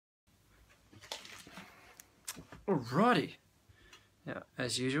Alrighty. Now,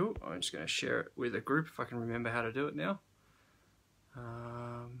 as usual, I'm just going to share it with a group if I can remember how to do it now.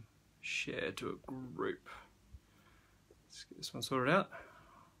 Share to a group. Let's get this one sorted out.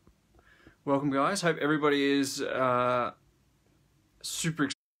 Welcome, guys. Hope everybody is super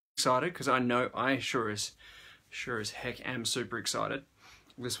excited, because I know I sure as heck am super excited.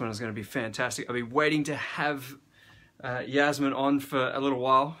 This one is going to be fantastic. I've been waiting to have Yasmin on for a little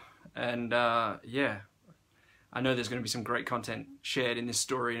while, and yeah, I know there's going to be some great content shared in this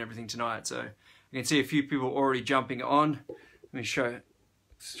story and everything tonight. So you can see a few people already jumping on. Let me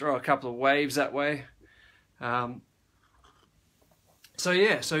throw a couple of waves that way. So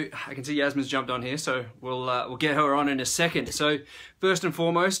yeah, so I can see Yasmin's jumped on here, so we'll get her on in a second. So first and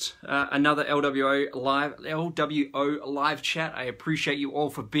foremost, another LWO live chat. I appreciate you all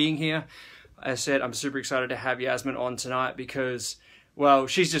for being here. As I said, I'm super excited to have Yasmin on tonight because, well,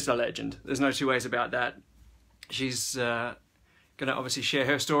 she's just a legend. There's no two ways about that. She's going to obviously share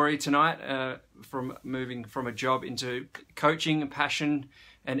her story tonight from moving from a job into coaching and passion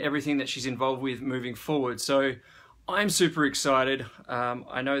and everything that she's involved with moving forward. So I'm super excited.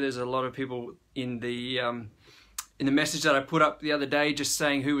 I know there's a lot of people in the message that I put up the other day just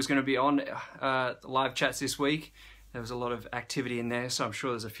saying who was going to be on the live chats this week. There was a lot of activity in there, so I'm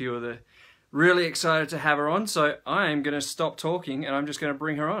sure there's a few of the really excited to have her on. So I am going to stop talking and I'm just going to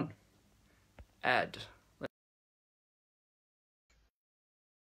bring her on. Add.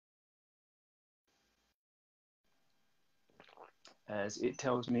 As it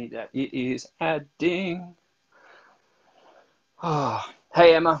tells me that it is adding. Oh,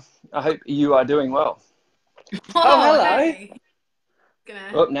 hey Emma, I hope you are doing well. Oh, hello. Hey.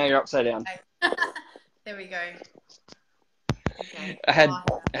 Oh, now you're upside down. There we go. Okay. I had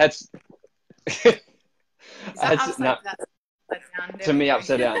no, to me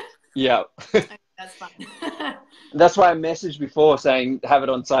upside down. Yeah. Okay, that's fun. That's why I messaged before saying have it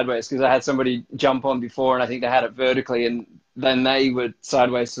on sideways, because I had somebody jump on before and I think they had it vertically and then they were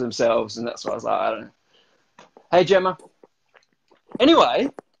sideways to themselves, and that's why I was like, I don't know. Hey Gemma. Anyway,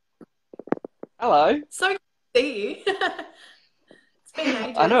 hello. So good to see you. It's been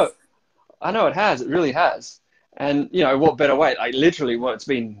ages. I know it has. It really has. And you know, what better way? Like literally, it's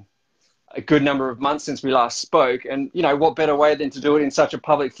been a good number of months since we last spoke, and you know, what better way than to do it in such a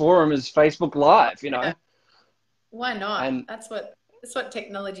public forum as Facebook Live? You know, yeah. Why not? And that's what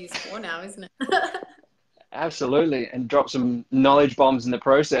technology is for now, isn't it? absolutely, and drop some knowledge bombs in the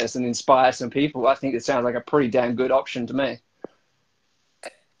process and inspire some people. I think it sounds like a pretty damn good option to me.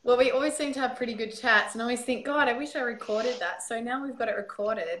 Well, we always seem to have pretty good chats, and I always think, God, I wish I recorded that. So now we've got it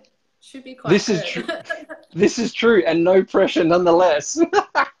recorded. Should be quite good. Is true. This is true, and no pressure nonetheless.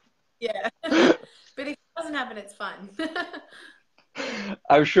 Yeah, but if it doesn't happen, it's fun.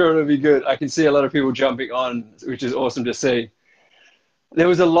 I'm sure it'll be good. I can see a lot of people jumping on, which is awesome to see. There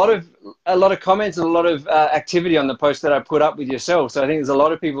was a lot of comments and a lot of activity on the post that I put up with yourself. So I think there's a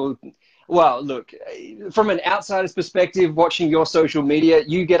lot of people. Well, look, from an outsider's perspective, watching your social media,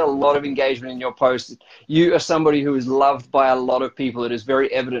 you get a lot of engagement in your posts. You are somebody who is loved by a lot of people. It is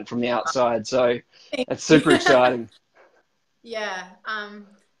very evident from the outside. So that's super exciting. Yeah.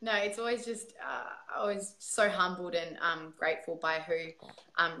 No, it's always just always so humbled and grateful by who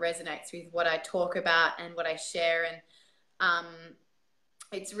resonates with what I talk about and what I share. And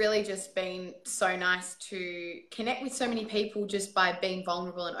it's really just been so nice to connect with so many people just by being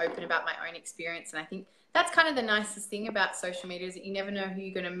vulnerable and open about my own experience. And I think that's kind of the nicest thing about social media, is that you never know who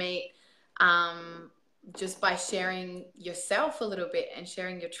you're going to meet just by sharing yourself a little bit and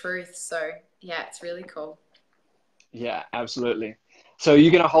sharing your truth. So yeah, it's really cool. Yeah, absolutely. So are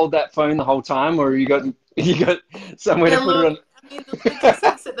you going to hold that phone the whole time, or you got somewhere to put it on? I mean, the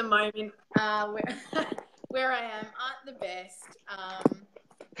logistics at the moment where I am aren't the best.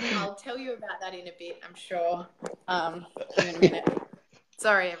 I'll tell you about that in a bit, I'm sure. In a minute.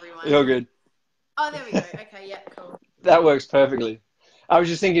 Sorry, everyone. You're good. Oh, there we go. Okay, yeah, cool. That works perfectly. I was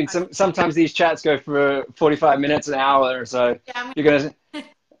just thinking, sometimes these chats go for 45 minutes, an hour or so. Yeah, you're going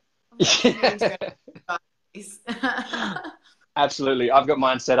to... Absolutely. I've got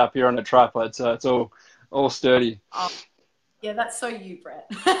mine set up here on a tripod, so it's all sturdy. Oh, yeah, that's so you, Brett.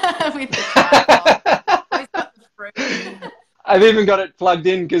 With the tripod. Always got the fruit. I've even got it plugged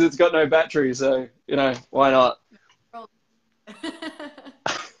in because it's got no battery, so, you know, why not?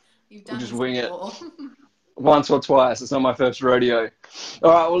 You've done we'll just wing it. before. Once or twice. It's not my first rodeo.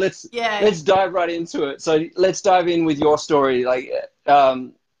 All right, well, let's dive right into it. So let's dive in with your story. Like,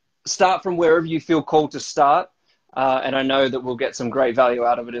 start from wherever you feel called to start. And I know that we'll get some great value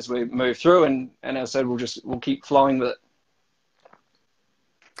out of it as we move through. And as I said, we'll keep flowing with it.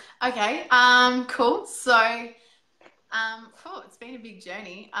 Okay, cool. So It's been a big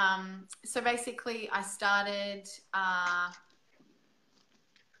journey. So basically I started,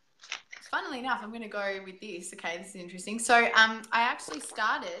 funnily enough, I'm going to go with this. Okay, this is interesting. So I actually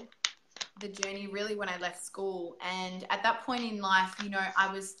started the journey really when I left school. And at that point in life, you know,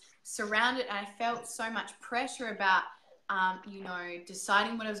 I was surrounded and I felt so much pressure about, you know,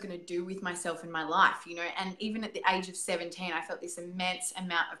 deciding what I was going to do with myself in my life, you know, and even at the age of 17, I felt this immense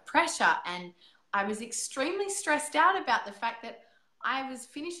amount of pressure. And I was extremely stressed out about the fact that I was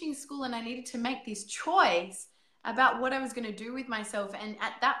finishing school and I needed to make this choice about what I was going to do with myself. And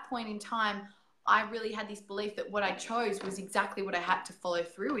at that point in time, I really had this belief that what I chose was exactly what I had to follow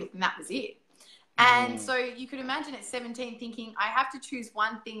through with, and that was it. And so you could imagine at 17 thinking, I have to choose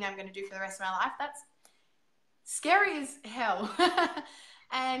one thing that I'm going to do for the rest of my life. That's scary as hell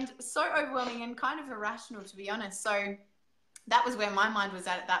and so overwhelming and kind of irrational, to be honest. So that was where my mind was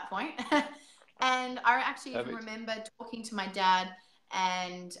at that point. And I actually even remember talking to my dad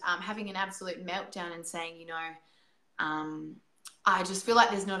and having an absolute meltdown and saying, you know, I just feel like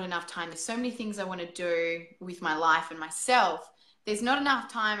there's not enough time. There's so many things I want to do with my life and myself. There's not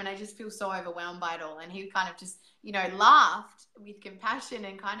enough time, and I just feel so overwhelmed by it all. And he kind of just, you know, laughed with compassion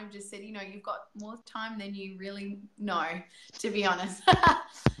and kind of just said, you know, you've got more time than you really know, to be honest.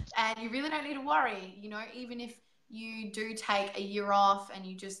 And you really don't need to worry, you know, even if you do take a year off and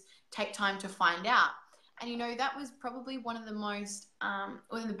you just take time to find out. And, you know, that was probably one of the most,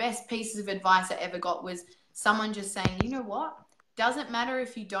 one of the best pieces of advice I ever got was someone just saying, you know what? Doesn't matter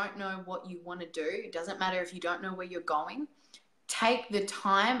if you don't know what you want to do. It doesn't matter if you don't know where you're going. Take the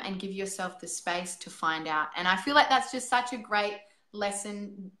time and give yourself the space to find out. And I feel like that's just such a great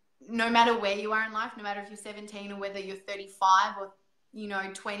lesson, no matter where you are in life, no matter if you're 17 or whether you're 35 or, you know,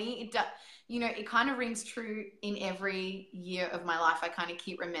 20, you know, it kind of rings true in every year of my life. I kind of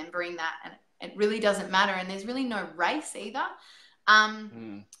keep remembering that, and it really doesn't matter. And there's really no race either.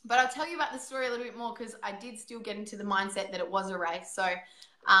 But I'll tell you about the story a little bit more because I did still get into the mindset that it was a race. So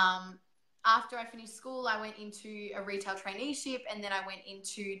after I finished school, I went into a retail traineeship, and then I went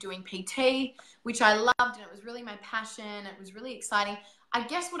into doing PT, which I loved, and it was really my passion. It was really exciting. I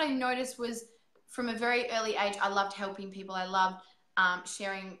guess what I noticed was from a very early age, I loved helping people. I loved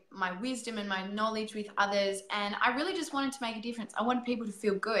sharing my wisdom and my knowledge with others, and I really just wanted to make a difference. I wanted people to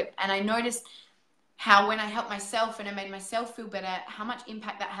feel good, and I noticed how when I helped myself and I made myself feel better, how much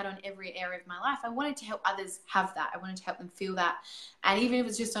impact that had on every area of my life. I wanted to help others have that. I wanted to help them feel that. And even if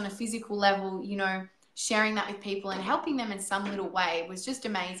it's just on a physical level, you know, sharing that with people and helping them in some little way was just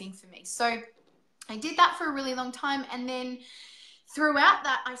amazing for me. So I did that for a really long time. And then throughout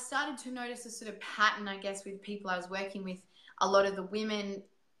that, I started to notice a sort of pattern, I guess, with people I was working with. A lot of the women,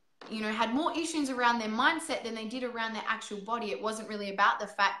 you know, had more issues around their mindset than they did around their actual body. It wasn't really about the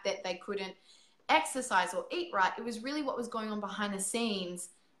fact that they couldn't exercise or eat right. It was really what was going on behind the scenes,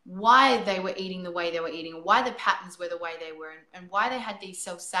 why they were eating the way they were eating, why the patterns were the way they were, and why they had these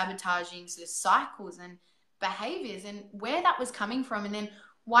self-sabotaging sort of cycles and behaviors, and where that was coming from. And then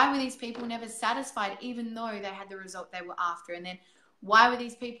why were these people never satisfied even though they had the result they were after? And then why were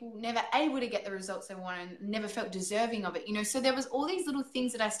these people never able to get the results they wanted and never felt deserving of it? You know, so there was all these little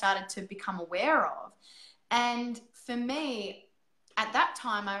things that I started to become aware of. And for me, at that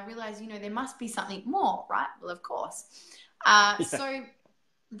time, I realized, you know, there must be something more, right? Well, of course. So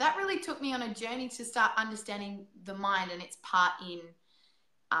that really took me on a journey to start understanding the mind and its part in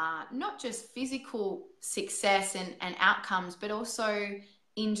not just physical success and outcomes, but also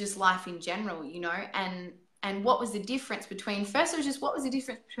in just life in general, you know, and what was the difference between, first it was just what was the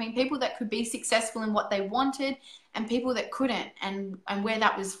difference between people that could be successful in what they wanted and people that couldn't, and where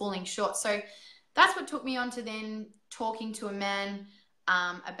that was falling short. So that's what took me on to then talking to a man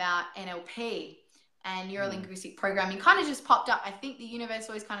about NLP and neuro-linguistic programming. Kind of just popped up. I think the universe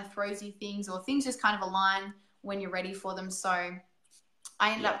always kind of throws you things, or things just kind of align when you're ready for them. So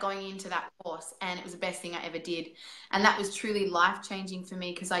I ended up going into that course, and it was the best thing I ever did. And that was truly life-changing for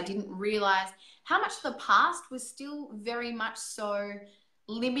me, because I didn't realize how much the past was still very much so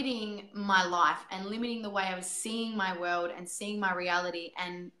limiting my life and limiting the way I was seeing my world and seeing my reality,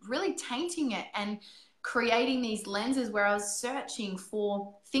 and really tainting it and creating these lenses where I was searching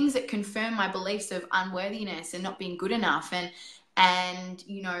for things that confirm my beliefs of unworthiness and not being good enough, and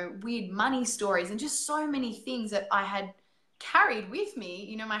you know, weird money stories, and just so many things that I had carried with me,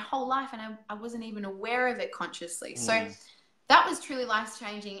 you know, my whole life, and I wasn't even aware of it consciously. So that was truly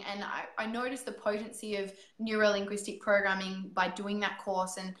life-changing, and I noticed the potency of neuro-linguistic programming by doing that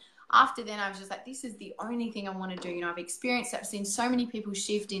course. And after then, I was just like, this is the only thing I want to do. You know, I've experienced that. I've seen so many people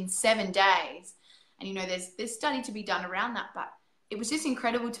shift in 7 days, and you know, there's study to be done around that, but it was just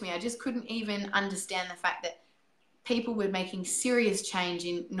incredible to me. I just couldn't even understand the fact that people were making serious change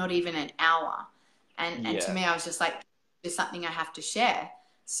in not even an hour. And to me, I was just like, there's something I have to share.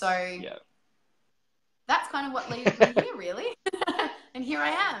 So that's kind of what led me here, really. And here I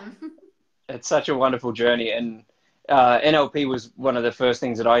am. It's such a wonderful journey. And NLP was one of the first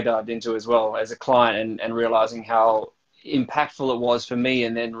things that I dived into as well as a client, and realizing how impactful it was for me,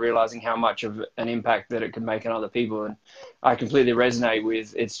 and then realizing how much of an impact that it could make on other people. And I completely resonate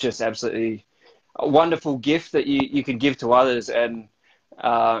with, it's just absolutely a wonderful gift that you could give to others, and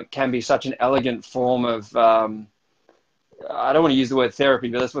can be such an elegant form of, I don't want to use the word therapy,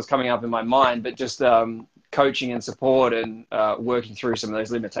 but that's what's coming up in my mind, but just coaching and support, and working through some of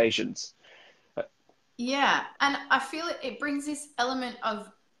those limitations. Yeah, and I feel it brings this element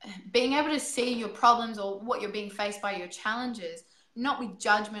of being able to see your problems or what you're being faced by, your challenges, not with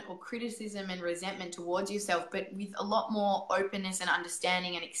judgment or criticism and resentment towards yourself, but with a lot more openness and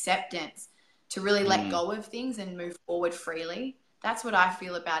understanding and acceptance to really let go of things and move forward freely. That's what I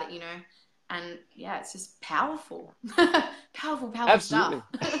feel about it, you know. And yeah, it's just powerful. Powerful Absolutely.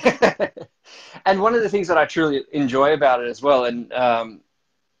 stuff. And one of the things that I truly enjoy about it as well, and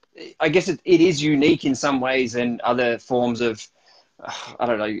I guess it is unique in some ways than other forms of, I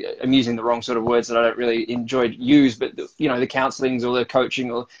don't know, I'm using the wrong sort of words that I don't really enjoy to use, but you know, the counselings or the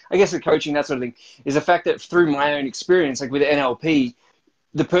coaching, or I guess the coaching, that sort of thing, is the fact that through my own experience, like with NLP,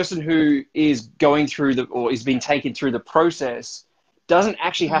 the person who is going through or is being taken through the process doesn't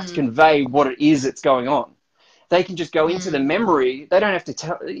actually have to convey what it is that's going on. They can just go into the memory. They don't have to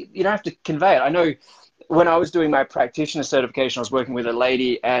tell, you don't have to convey it. I know when I was doing my practitioner certification, I was working with a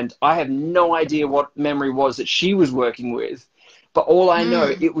lady, and I have no idea what memory was that she was working with, but all I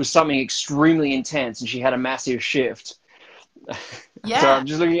know, it was something extremely intense, and she had a massive shift. Yeah. So I'm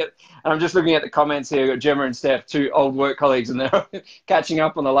just looking at the comments here. We've got Gemma and Steph, two old work colleagues, and they're catching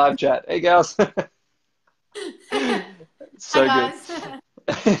up on the live chat. Hey, girls. So Hi,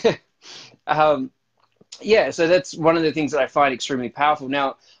 good. Yeah, so that's one of the things that I find extremely powerful.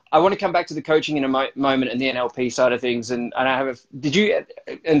 Now, I want to come back to the coaching in a moment and the NLP side of things. And I have,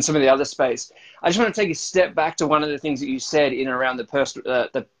 and some of the other space, I just want to take a step back to one of the things that you said in and around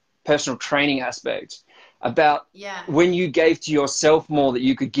the personal training aspect about when you gave to yourself more, that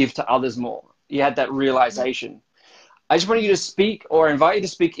you could give to others more. You had that realization. I just wanted you to speak, or invite you to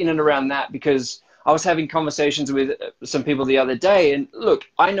speak in and around that, because I was having conversations with some people the other day, and look,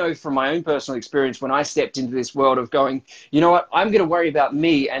 I know from my own personal experience, when I stepped into this world of going, you know what, I'm going to worry about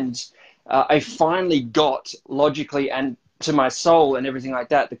me, and I finally got logically and to my soul and everything like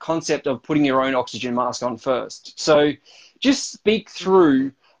that, the concept of putting your own oxygen mask on first. So just speak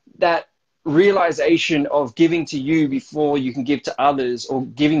through that realization of giving to you before you can give to others, or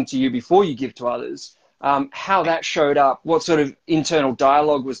giving to you before you give to others. How that showed up, what sort of internal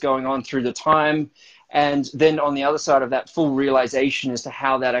dialogue was going on through the time, and then on the other side of that, full realization as to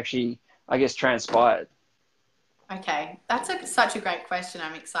how that actually, I guess, transpired. Okay, that's such a great question.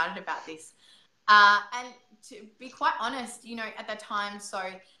 I'm excited about this. And to be quite honest, you know, at that time, so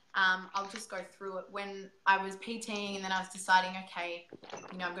I'll just go through it. When I was PTing, and then I was deciding, okay,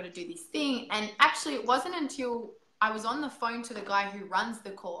 you know, I've got to do this thing. And actually, it wasn't until I was on the phone to the guy who runs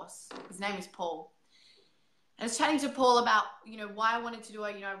the course. His name is Paul. I was chatting to Paul about, you know, why I wanted to do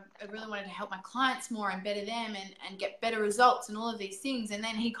it. You know, I really wanted to help my clients more and better them, and get better results and all of these things. And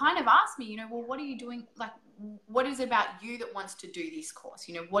then he kind of asked me, you know, well, what are you doing? Like, what is it about you that wants to do this course?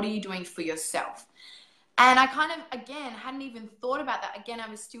 You know, what are you doing for yourself? And I kind of, again, hadn't even thought about that. Again, I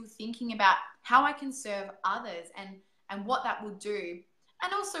was still thinking about how I can serve others, and what that would do,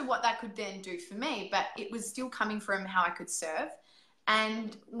 and also what that could then do for me. But it was still coming from how I could serve.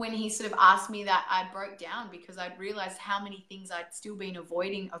 And when he sort of asked me that, I broke down, because I'd realized how many things I'd still been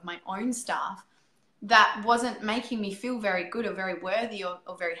avoiding of my own staff that wasn't making me feel very good or very worthy or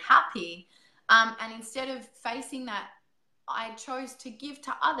very happy. And instead of facing that, I chose to give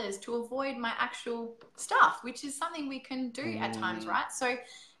to others to avoid my actual stuff, which is something we can do at times, right? So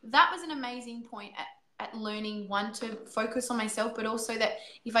that was an amazing point at learning, one, to focus on myself, but also that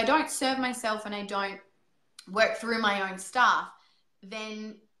if I don't serve myself and I don't work through my own stuff,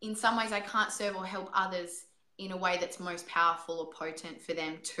 then in some ways I can't serve or help others in a way that's most powerful or potent for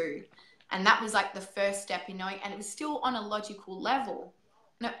them too. And that was like the first step in knowing, and it was still on a logical level.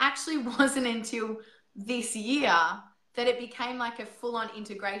 And it actually wasn't until this year that it became like a full-on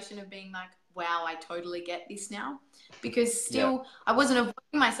integration of being like, wow, I totally get this now. Because still, I wasn't avoiding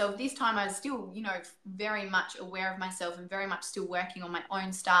myself. This time I was still, you know, very much aware of myself and very much still working on my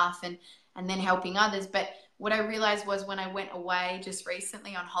own stuff, and then helping others. But what I realized was, when I went away just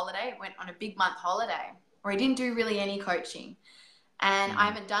recently on holiday, I went on a big month holiday where I didn't do really any coaching. And I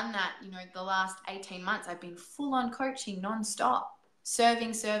haven't done that, you know, the last 18 months. I've been full on coaching nonstop,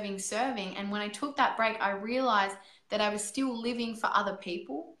 serving, serving, serving. And when I took that break, I realized that I was still living for other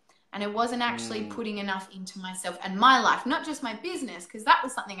people, and it wasn't actually putting enough into myself and my life, not just my business, because that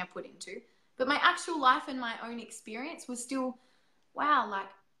was something I put into, but my actual life and my own experience was still, wow, like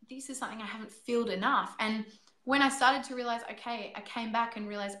this is something I haven't filled enough. And when I started to realize, okay, I came back and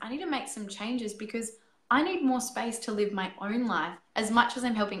realized I need to make some changes because I need more space to live my own life as much as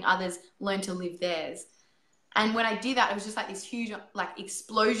I'm helping others learn to live theirs. And when I did that, it was just like this huge like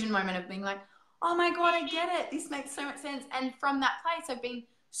explosion moment of being like, oh my God, I get it. This makes so much sense. And from that place, I've been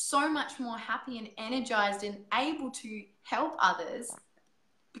so much more happy and energized and able to help others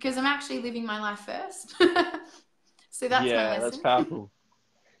because I'm actually living my life first. So that's my lesson. That's powerful.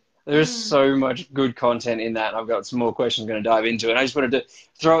 There's so much good content in that. And I've got some more questions I'm going to dive into. And I just wanted to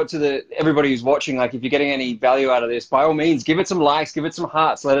throw it to everybody who's watching. Like, if you're getting any value out of this, by all means, give it some likes, give it some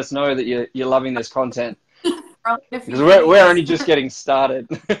hearts. Let us know that you're loving this content. Because we're only just getting started.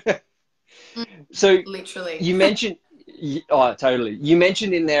 So literally, you mentioned, oh, totally. You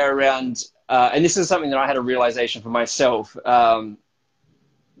mentioned in there around, and this is something that I had a realization for myself,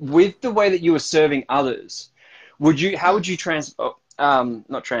 with the way that you were serving others, how would you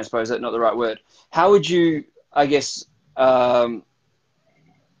not transpose, that's not the right word. How would you, I guess,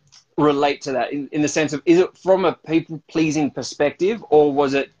 relate to that in the sense of, is it from a people-pleasing perspective, or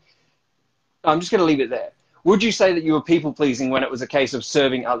was it, I'm just going to leave it there. Would you say that you were people-pleasing when it was a case of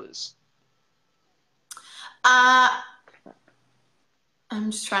serving others? I'm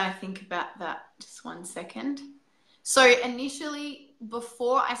just trying to think about that. Just one second. So initially,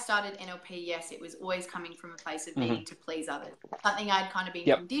 before I started NLP, yes, it was always coming from a place of needing to please others. Something I'd kind of been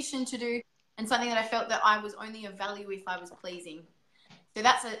conditioned to do, and something that I felt that I was only of value if I was pleasing. So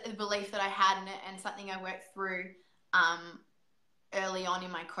that's a belief that I had in it, and something I worked through early on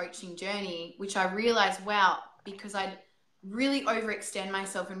in my coaching journey, which I realized, wow, because I'd really overextend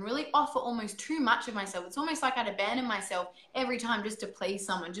myself and really offer almost too much of myself. It's almost like I'd abandon myself every time just to please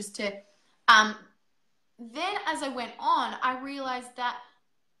someone, just to then as I went on, I realized that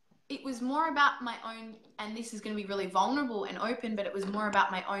it was more about my own, and this is going to be really vulnerable and open, but it was more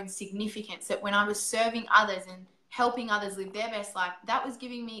about my own significance, that when I was serving others and helping others live their best life, that was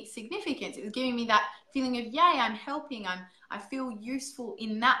giving me significance. It was giving me that feeling of, yay, I'm helping. I feel useful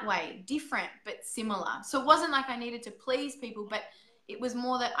in that way, different but similar. So it wasn't like I needed to please people, but it was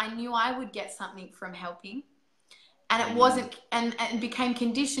more that I knew I would get something from helping, and it wasn't, and became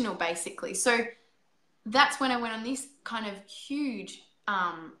conditional basically. So that's when I went on this kind of huge,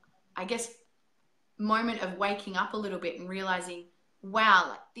 I guess, moment of waking up a little bit and realizing, wow,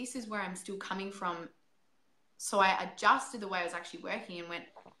 like this is where I'm still coming from. So I adjusted the way I was actually working and went,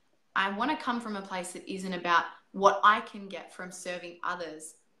 I want to come from a place that isn't about what I can get from serving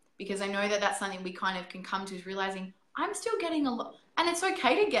others, because I know that that's something we kind of can come to, is realizing I'm still getting a lot, and it's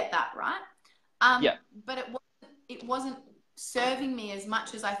okay to get that, right? But it wasn't serving me as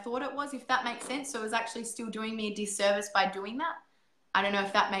much as I thought it was, if that makes sense. So it was actually still doing me a disservice by doing that. I don't know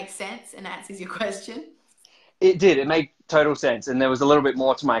if that makes sense and answers your question. It did. It made total sense. And there was a little bit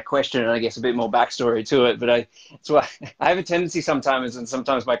more to my question, and I guess a bit more backstory to it. But so I have a tendency sometimes, and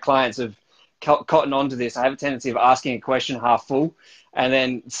sometimes my clients have cottoned onto this. I have a tendency of asking a question half full and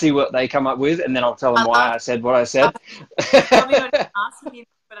then see what they come up with. And then I'll tell them why I said what I said. Probably not asking me,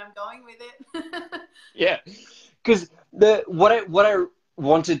 but I'm going with it. Yeah. Because what I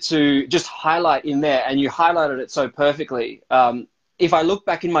wanted to just highlight in there, and you highlighted it so perfectly, if I look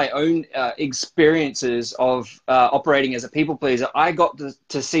back in my own experiences of operating as a people pleaser, I got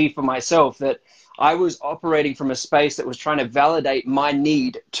to see for myself that I was operating from a space that was trying to validate my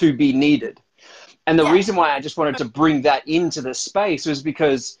need to be needed. And the reason why I just wanted to bring that into the space was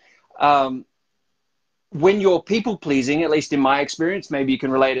because when you're people pleasing, at least in my experience, maybe you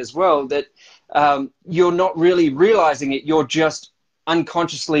can relate as well, that you're not really realizing it. You're just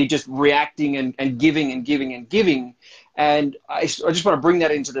unconsciously just reacting and giving and giving and giving. And I just want to bring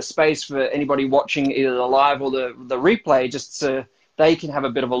that into the space for anybody watching either the live or the replay, just so they can have a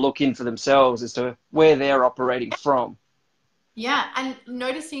bit of a look in for themselves as to where they're operating from. Yeah, and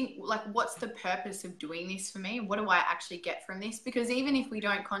noticing, like, what's the purpose of doing this for me? What do I actually get from this? Because even if we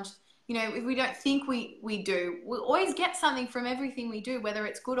don't if we don't think we do, we always get something from everything we do, whether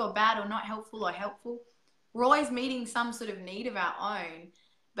it's good or bad or not helpful or helpful. We're always meeting some sort of need of our own.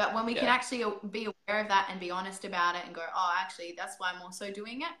 But when we can actually be aware of that and be honest about it and go, oh, actually, that's why I'm also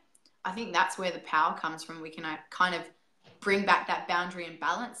doing it, I think that's where the power comes from. We can kind of bring back that boundary and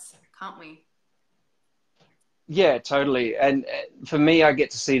balance, can't we? Yeah, totally. And for me, I get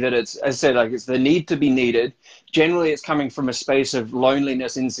to see that it's, as I said, like it's the need to be needed. Generally, it's coming from a space of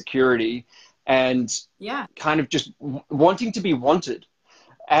loneliness, insecurity, and Yeah. kind of just wanting to be wanted.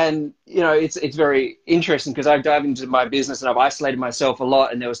 And it's very interesting because I've dived into my business and I've isolated myself a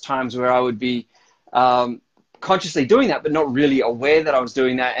lot, and there was times where I would be consciously doing that, but not really aware that I was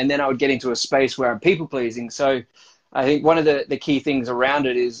doing that. And then I would get into a space where I'm people pleasing. So I think one of the key things around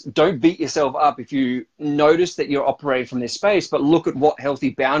it is don't beat yourself up if you notice that you're operating from this space, but look at what healthy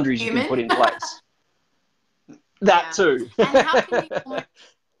boundaries you can Human. put in place. That Yeah. too. And how can we almost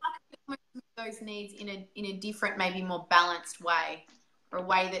meet those needs in a different, maybe more balanced way, or a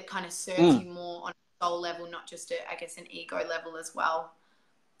way that kind of serves you more on a soul level, not just I guess an ego level as well,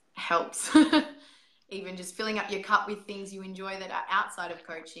 helps. Even just filling up your cup with things you enjoy that are outside of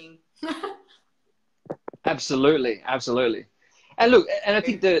coaching. Absolutely, absolutely. And look, and I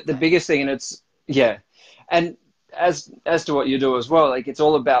think the biggest thing, and it's yeah, and as to what you do as well, like it's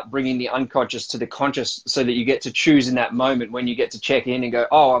all about bringing the unconscious to the conscious, so that you get to choose in that moment when you get to check in and go,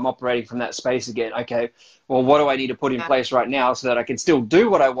 oh, I'm operating from that space again. Okay, well, what do I need to put in place right now so that I can still do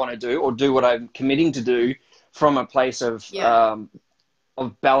what I want to do, or do what I'm committing to do from a place of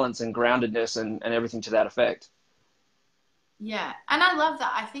balance and groundedness and everything to that effect. Yeah. And I love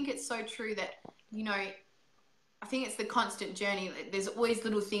that. I think it's so true that, I think it's the constant journey. There's always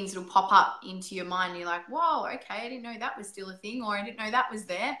little things that'll pop up into your mind. You're like, whoa, okay, I didn't know that was still a thing, or I didn't know that was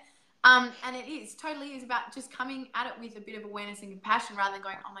there. And it totally is about just coming at it with a bit of awareness and compassion, rather than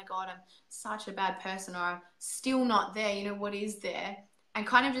going, oh my God, I'm such a bad person, or I'm still not there. What is there? And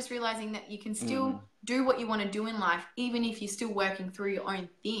kind of just realizing that you can still do what you want to do in life, even if you're still working through your own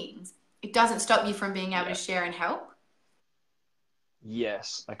things. It doesn't stop you from being able to share and help.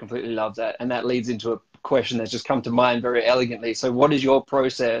 Yes, I completely love that. And that leads into a question that's just come to mind very elegantly. So, what is your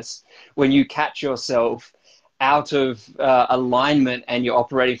process when you catch yourself out of alignment and you're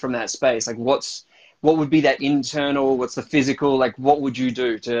operating from that space? Like, what would be that internal? What's the physical? Like, what would you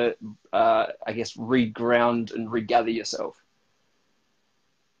do to, I guess, reground and regather yourself?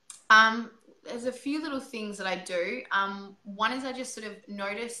 There's a few little things that I do. One is I just sort of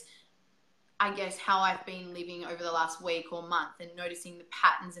notice, I guess, how I've been living over the last week or month, and noticing the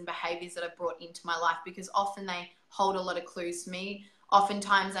patterns and behaviors that I've brought into my life, because often they hold a lot of clues to me.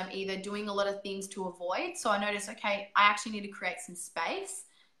 Oftentimes I'm either doing a lot of things to avoid. So I notice, okay, I actually need to create some space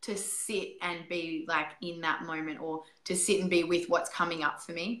to sit and be like in that moment, or to sit and be with what's coming up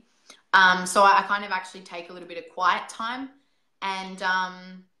for me. So I kind of actually take a little bit of quiet time, and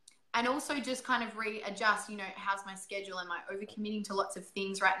also just kind of readjust, how's my schedule? Am I overcommitting to lots of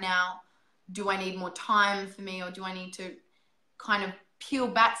things right now? Do I need more time for me, or do I need to kind of peel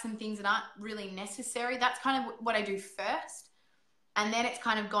back some things that aren't really necessary? That's kind of what I do first. And then it's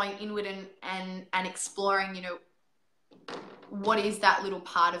kind of going inward and exploring, what is that little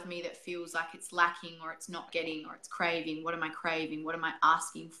part of me that feels like it's lacking, or it's not getting, or it's craving? What am I craving? What am I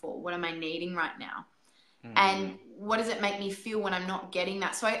asking for? What am I needing right now? And what does it make me feel when I'm not getting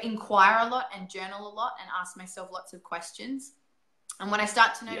that? So I inquire a lot and journal a lot and ask myself lots of questions. And when I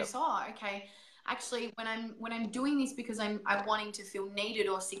start to notice, oh, okay, actually, when I'm doing this because I'm wanting to feel needed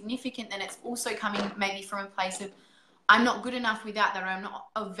or significant, then it's also coming maybe from a place of I'm not good enough without that, or I'm not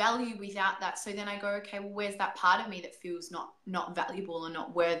of value without that. So then I go, okay, well, where's that part of me that feels not valuable, or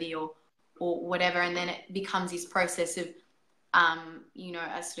not worthy, or whatever? And then it becomes this process of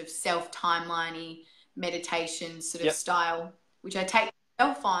a sort of self-timeliney meditation sort of style, which I take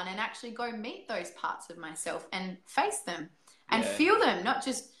myself on, and actually go meet those parts of myself and face them and feel them, not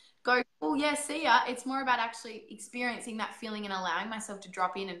just go, oh yeah, see ya. It's more about actually experiencing that feeling and allowing myself to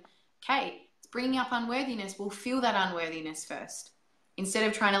drop in, and okay, it's bringing up unworthiness. We'll feel that unworthiness first, instead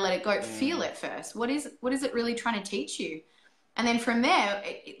of trying to let it go. Feel it first. What is it really trying to teach you? And then from there,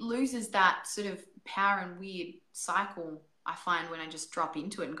 it loses that sort of power and weird cycle, I find, when I just drop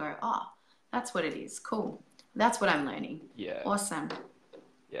into it and go, oh, that's what it is. Cool. That's what I'm learning. Yeah. Awesome.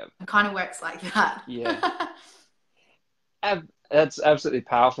 Yeah. It kind of works like that. Yeah. That's absolutely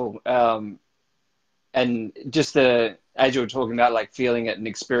powerful. And just as you were talking about, like feeling it and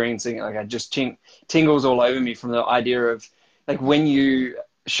experiencing it, like I just tingles all over me from the idea of like when you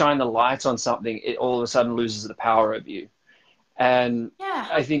shine the light on something, it all of a sudden loses the power of you. And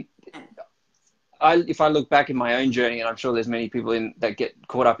I think if I look back in my own journey, and I'm sure there's many people that get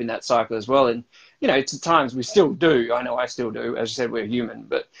caught up in that cycle as well. And, to times we still do. I know I still do. As you said, we're human,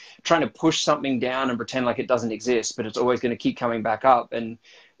 but trying to push something down and pretend like it doesn't exist, but it's always going to keep coming back up. And,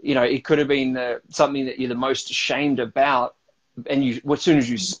 it could have been something that you're the most ashamed about. And as soon as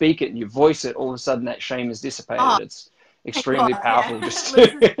you speak it and you voice it, all of a sudden that shame is dissipated. It's extremely powerful.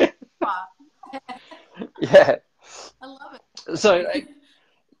 Yeah. Yeah. I love So, it.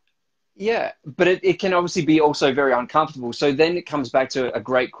 yeah, but it can obviously be also very uncomfortable. So then it comes back to a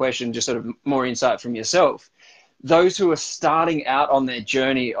great question, just sort of more insight from yourself. Those who are starting out on their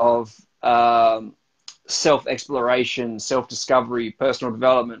journey of self-exploration, self-discovery, personal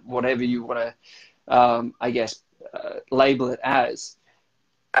development, whatever you want to, I guess, label it as,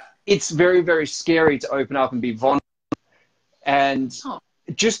 it's very, very scary to open up and be vulnerable. And Oh,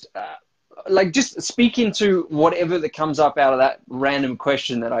 just just speak into whatever that comes up out of that random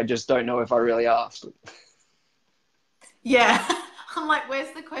question that I just don't know if I really asked. yeah. I'm like,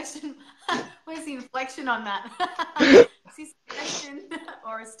 where's the question? Where's the inflection on that? Is this a question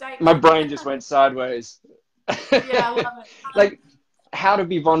or a My statement? brain just went sideways. Yeah, I love it. Like how to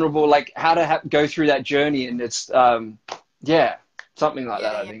be vulnerable, like how to go through that journey, and it's yeah, something like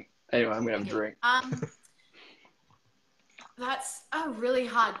that. Yeah, I yeah. think. Anyway, I'm gonna have a Okay. drink. That's a really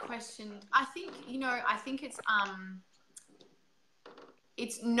hard question. I think, I think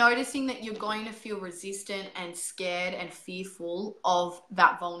it's noticing that you're going to feel resistant and scared and fearful of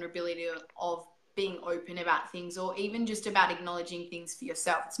that vulnerability of being open about things, or even just about acknowledging things for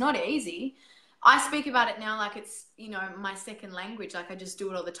yourself. It's not easy. I speak about it now like it's, my second language. Like I just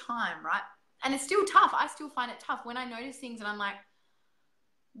do it all the time, right? And it's still tough. I still find it tough when I notice things and I'm like,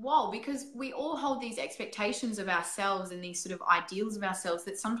 whoa, because we all hold these expectations of ourselves and these sort of ideals of ourselves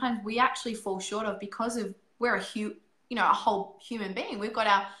that sometimes we actually fall short of because of we're a whole human being. We've got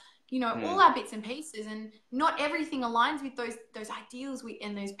our, all Mm. our bits and pieces, and not everything aligns with those ideals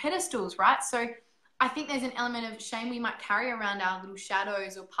and those pedestals, right? So I think there's an element of shame we might carry around our little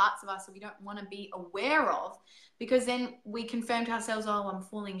shadows or parts of us that we don't want to be aware of, because then we confirm to ourselves, oh, I'm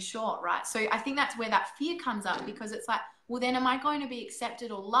falling short, right? So I think that's where that fear comes up, because it's like, well, then am I going to be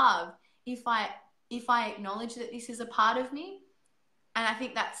accepted or loved if I acknowledge that this is a part of me? And I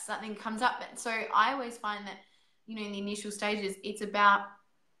think that's something comes up. And so I always find that, in the initial stages, it's about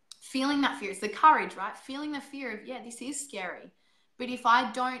feeling that fear. It's the courage, right? Feeling the fear of, yeah, this is scary. But if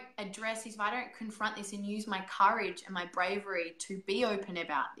I don't address this, if I don't confront this and use my courage and my bravery to be open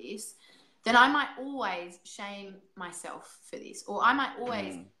about this, then I might always shame myself for this, or I might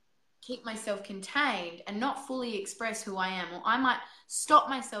always Mm. keep myself contained and not fully express who I am, or I might stop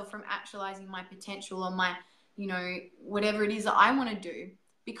myself from actualizing my potential or my, whatever it is that I want to do,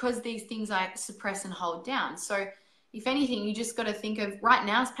 because these things I suppress and hold down. So if anything, you just got to think of right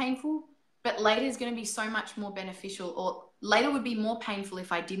now is painful, but later is going to be so much more beneficial, or later would be more painful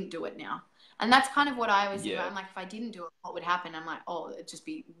if I didn't do it now. And that's kind of what I always think about. Yeah. I'm like, if I didn't do it, what would happen? I'm like, oh, it'd just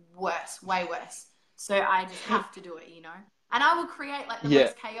be worse, way worse. So I just have to do it, And I will create like the Yeah.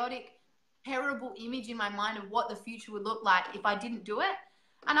 most chaotic, terrible image in my mind of what the future would look like if I didn't do it.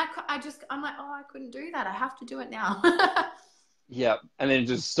 And I'm like, oh, I couldn't do that. I have to do it now. Yeah. And then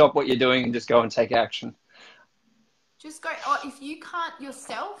just stop what you're doing and just go and take action. Just go, oh, if you can't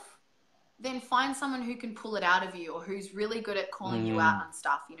yourself, then find someone who can pull it out of you, or who's really good at calling you out Mm. on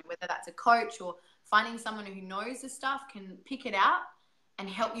stuff, whether that's a coach or finding someone who knows the stuff, can pick it out and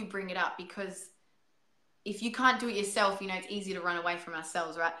help you bring it up. Because if you can't do it yourself, it's easy to run away from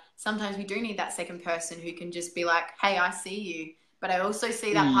ourselves, right? Sometimes we do need that second person who can just be like, hey, I see you, but I also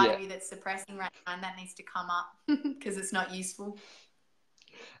see that part Yeah. of you that's suppressing right now, and that needs to come up because it's not useful.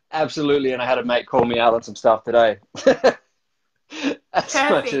 Absolutely. And I had a mate call me out on some stuff today. As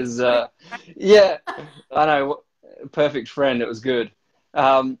much Perfect. as, yeah, I know, perfect friend. It was good.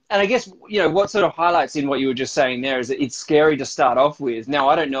 And I guess, what sort of highlights in what you were just saying there is that it's scary to start off with. Now,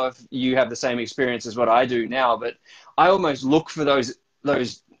 I don't know if you have the same experience as what I do now, but I almost look for those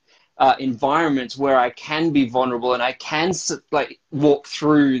environments where I can be vulnerable and I can like walk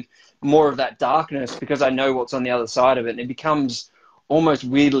through more of that darkness, because I know what's on the other side of it. And it becomes almost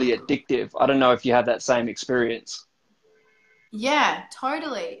weirdly addictive. I don't know if you have that same experience. Yeah,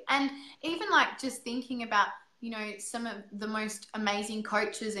 totally. And even like just thinking about, some of the most amazing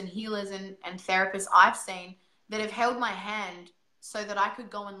coaches and healers and therapists I've seen that have held my hand so that I could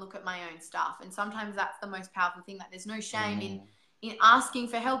go and look at my own stuff. And sometimes that's the most powerful thing. Like there's no shame in Mm. asking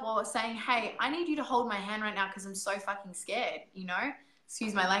for help or saying, hey, I need you to hold my hand right now because I'm so fucking scared,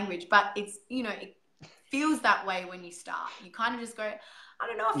 Excuse my language, but it's, it feels that way when you start. You kind of just go, I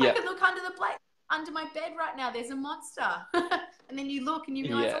don't know if I Yeah. could look under my bed right now. There's a monster. And then you look and you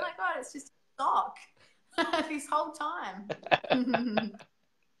realize, oh Yeah. my God, it's just a sock this whole time.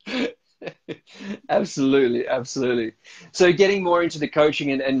 Absolutely, absolutely. So getting more into the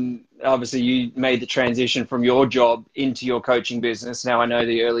coaching, and obviously you made the transition from your job into your coaching business. Now I know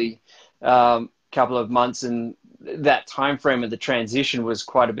the early couple of months and that time frame of the transition was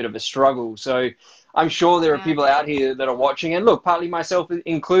quite a bit of a struggle. So I'm sure there are Yeah. people out here that are watching, and look, partly myself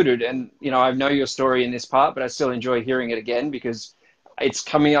included. And, you know, I know your story in this part, but I still enjoy hearing it again because it's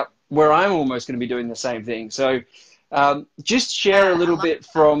coming up where I'm almost going to be doing the same thing. So just share a I little love bit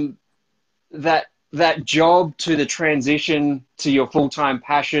from that job to the transition to your full-time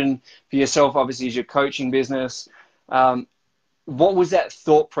passion for yourself, obviously, is your coaching business. What was that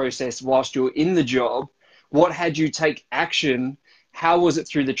thought process whilst you were in the job? What had you take action? How was it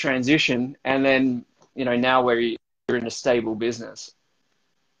through the transition? And then, you know, now where you're in a stable business.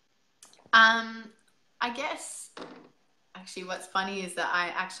 I guess actually what's funny is that I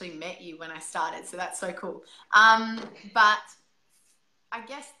actually met you when I started, so that's so cool. But I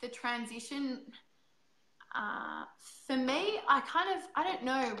guess the transition, for me, I don't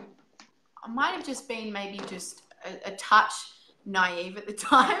know, I might have just been maybe just a touch naive at the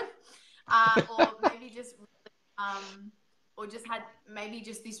time, or maybe just, or just had maybe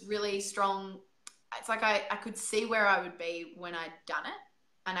just this really strong, it's like I could see where I would be when I'd done it.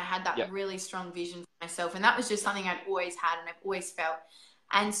 And I had that Yep. really strong vision for myself. And that was just something I'd always had and I've always felt.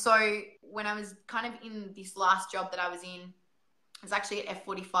 And so when I was kind of in this last job that I was in, I was actually at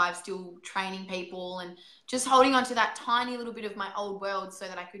F45 still training people and just holding on to that tiny little bit of my old world so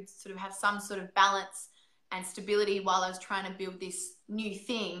that I could sort of have some sort of balance and stability while I was trying to build this new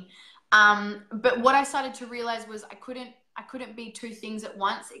thing. But what I started to realize was I couldn't be two things at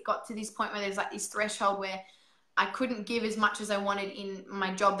once. It got to this point where there's like this threshold where I couldn't give as much as I wanted in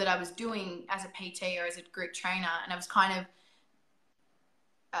my job that I was doing as a PT or as a group trainer. And I was kind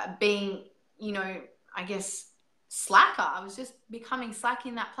of being, you know, I guess slacker. I was just becoming slack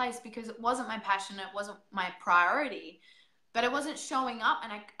in that place because it wasn't my passion. It wasn't my priority, but I wasn't showing up,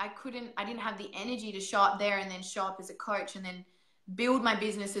 and I didn't have the energy to show up there and then show up as a coach and then build my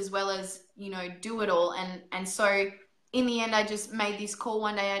business as well as, you know, do it all. And so in the end, I just made this call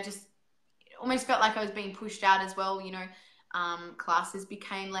one day. I just almost felt like I was being pushed out as well. You know, classes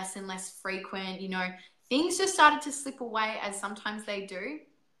became less and less frequent. You know, things just started to slip away as sometimes they do.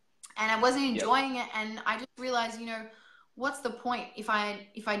 And I wasn't enjoying it. And I just realized, you know, what's the point? If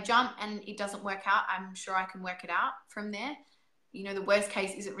I jump and it doesn't work out, I'm sure I can work it out from there. You know, the worst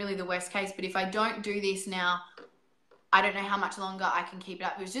case isn't really the worst case. But if I don't do this now, I don't know how much longer I can keep it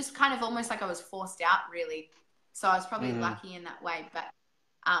up. It was just kind of almost like I was forced out, really. So I was probably lucky in that way. But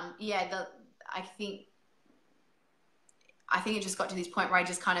yeah, I think it just got to this point where I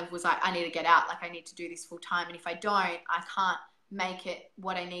just kind of was like, I need to get out. Like, I need to do this full time. And if I don't, I can't make it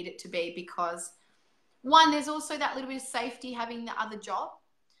what I need it to be because, one, there's also that little bit of safety having the other job.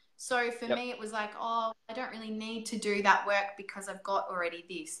 So for me, it was like, oh, I don't really need to do that work because I've got already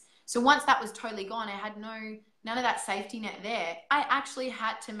this. So once that was totally gone, I had none of that safety net there. I actually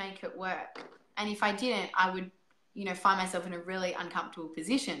had to make it work. And if I didn't, I would, you know, find myself in a really uncomfortable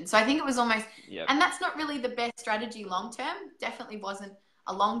position. So I think it was almost, and that's not really the best strategy long-term. Definitely wasn't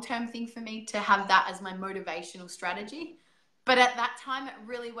a long-term thing for me to have that as my motivational strategy. But at that time, it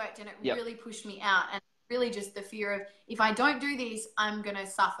really worked and it really pushed me out. And really just the fear of, if I don't do this, I'm going to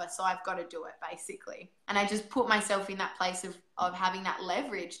suffer. So I've got to do it, basically. And I just put myself in that place of having that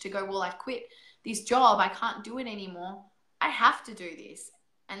leverage to go, well, I've quit this job. I can't do it anymore. I have to do this.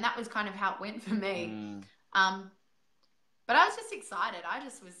 And that was kind of how it went for me. But I was just excited. I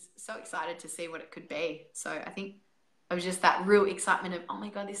just was so excited to see what it could be. So I think it was just that real excitement of, oh my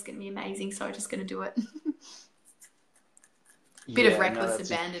God, this is going to be amazing. So I'm just going to do it. Bit of reckless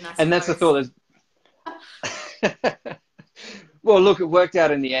abandon, I suppose. And that's the thought. Well, look, it worked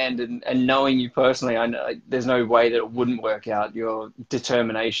out in the end, and knowing you personally, I know there's no way that it wouldn't work out. Your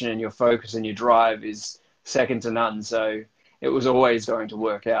determination and your focus and your drive is second to none. So it was always going to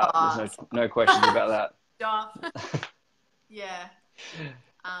work out. There's no questions about that. Yeah.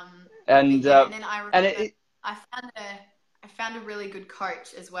 And then I remember I found a really good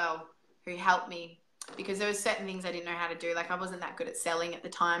coach as well who helped me because there were certain things I didn't know how to do. Like, I wasn't that good at selling at the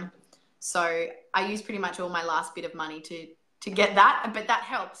time. So I used pretty much all my last bit of money to get that, but that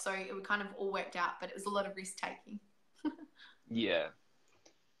helped. So it kind of all worked out, but it was a lot of risk taking. Yeah.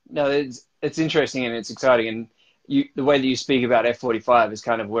 No, it's interesting and it's exciting. And the way that you speak about F45 is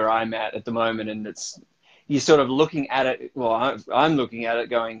kind of where I'm at the moment. And you're sort of looking at it. Well, I'm looking at it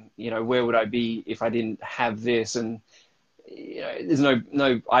going, you know, where would I be if I didn't have this? And, you know, there's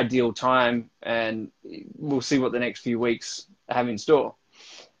no ideal time, and we'll see what the next few weeks have in store.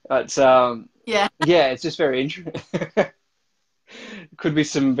 But yeah, it's just very interesting. Could be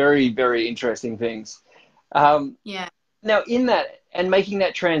some very, very interesting things. Now, in that and making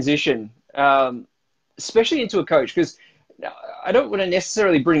that transition, especially into a coach, because now, I don't want to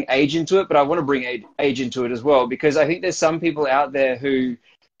necessarily bring age into it, but I want to bring age into it as well, because I think there's some people out there who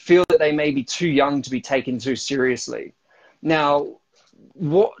feel that they may be too young to be taken too seriously. Now,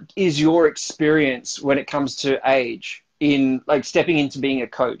 what is your experience when it comes to age in like stepping into being a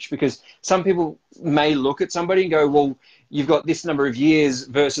coach? Because some people may look at somebody and go, well, you've got this number of years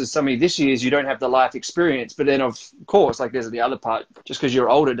versus somebody this year's, you don't have the life experience. But then of course, like there's the other part, just because you're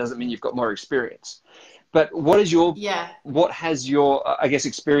older doesn't mean you've got more experience. But Yeah. what has your, I guess,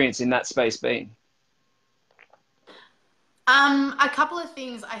 experience in that space been? A couple of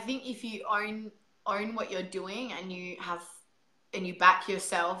things. I think if you own what you're doing and you back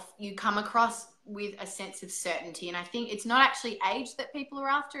yourself, you come across with a sense of certainty. And I think it's not actually age that people are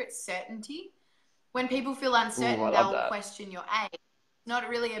after, it's certainty. When people feel Ooh, I uncertain, love they'll that. question your age. It's not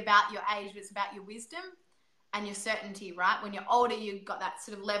really about your age, but it's about your wisdom and your certainty, right? When you're older, you've got that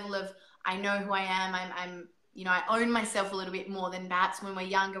sort of level of, I know who I am. I'm I own myself a little bit more than perhaps when we're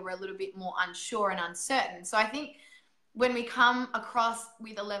younger, we're a little bit more unsure and uncertain. So I think when we come across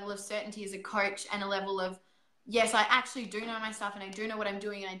with a level of certainty as a coach and a level of, yes, I actually do know my stuff and I do know what I'm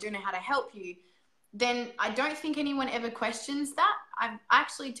doing and I do know how to help you, then I don't think anyone ever questions that. I've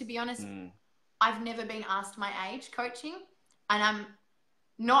actually, to be honest, I've never been asked my age coaching, and I'm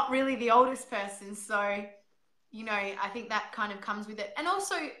not really the oldest person. So, I think that kind of comes with it. And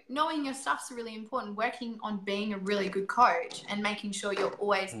also knowing your stuff's really important, working on being a really good coach and making sure you're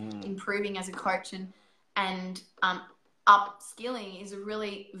always improving as a coach and upskilling is a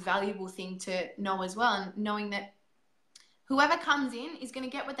really valuable thing to know as well. And knowing that whoever comes in is going to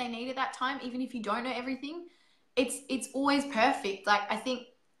get what they need at that time, even if you don't know everything. It's always perfect. Like, I think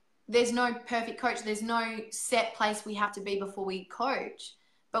there's no perfect coach. There's no set place we have to be before we coach.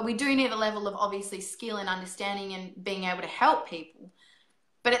 But we do need a level of obviously skill and understanding and being able to help people.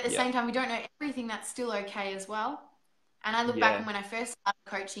 But at the same time, we don't know everything. That's still okay as well. And I look back Yeah. on when I first started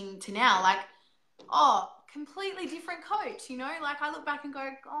coaching to now, like, oh, completely different coach, like I look back and go,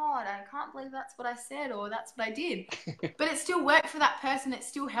 God, I can't believe that's what I said or that's what I did. But it still worked for that person. It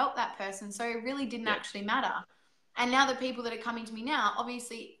still helped that person. So it really didn't actually matter. And now the people that are coming to me now,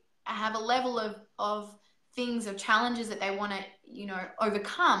 obviously have a level of things, of challenges that they want to,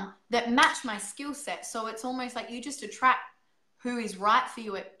 overcome that match my skill set. So it's almost like you just attract who is right for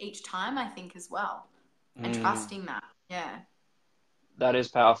you at each time, I think, as well. And trusting that. Yeah. That is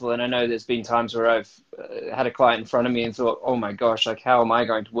powerful. And I know there's been times where I've had a client in front of me and thought, oh my gosh, like how am I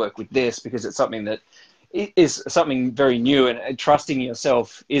going to work with this? Because it's something that is something very new, and trusting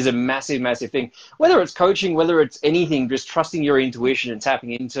yourself is a massive, massive thing. Whether it's coaching, whether it's anything, just trusting your intuition and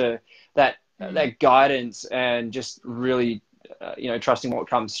tapping into that, that guidance and just really, trusting what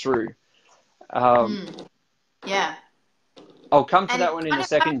comes through. Yeah. I'll come to And that one in kind a of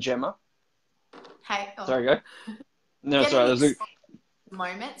second, Gemma. Sorry, go. No, getting sorry.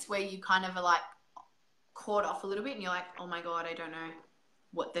 moments where you kind of are like caught off a little bit and you're like, oh my God, I don't know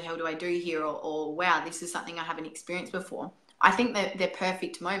what the hell do I do here, or wow, this is something I haven't experienced before. I think that they're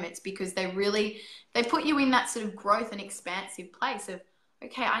perfect moments because they put you in that sort of growth and expansive place of,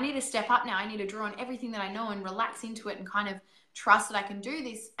 okay, I need to step up now. I need to draw on everything that I know and relax into it and kind of trust that I can do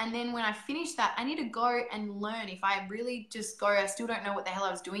this. And then when I finish that, I need to go and learn. If I really just go, I still don't know what the hell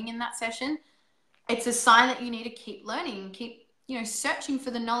I was doing in that session, it's a sign that you need to keep learning, keep, searching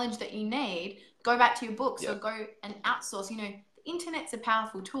for the knowledge that you need. Go back to your books or go and outsource. The internet's a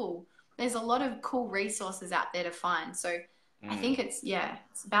powerful tool. There's a lot of cool resources out there to find. So I think it's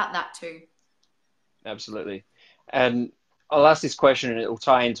about that too. Absolutely. And I'll ask this question and it will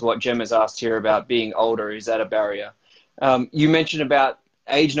tie into what Gemma's asked here about being older. Is that a barrier? You mentioned about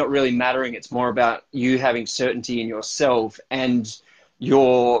age not really mattering. It's more about you having certainty in yourself and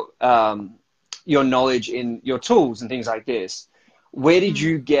your knowledge in your tools and things like this. Where did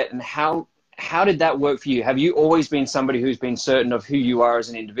you get, and how did that work for you? Have you always been somebody who's been certain of who you are as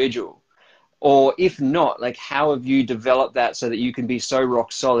an individual? Or if not, like how have you developed that so that you can be so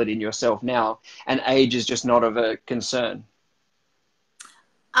rock solid in yourself now and age is just not of a concern?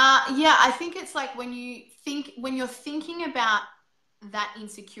 I think it's like when you're thinking about that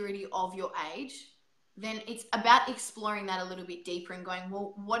insecurity of your age, then it's about exploring that a little bit deeper and going,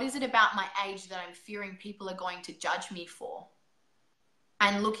 well, what is it about my age that I'm fearing people are going to judge me for?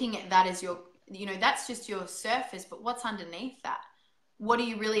 And looking at that as that's just your surface, but what's underneath that? What are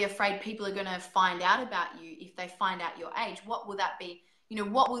you really afraid people are going to find out about you if they find out your age? What will that be?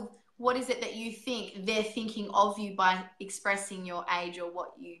 What is it that you think they're thinking of you by expressing your age or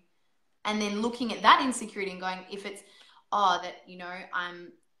and then looking at that insecurity and going, if it's, I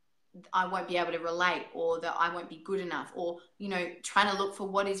won't be able to relate, or that I won't be good enough, or, trying to look for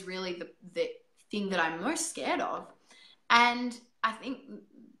what is really the thing that I'm most scared of. And I think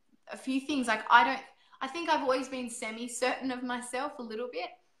a few things, like I think I've always been semi-certain of myself a little bit.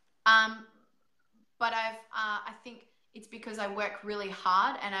 But I think it's because I work really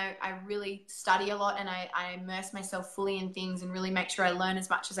hard and I really study a lot, and I immerse myself fully in things and really make sure I learn as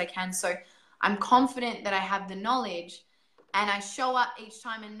much as I can. So I'm confident that I have the knowledge, and I show up each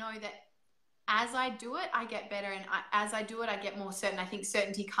time and know that as I do it, I get better. And as I do it, I get more certain. I think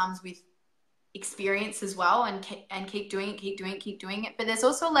certainty comes with experience as well, and keep doing it. But there's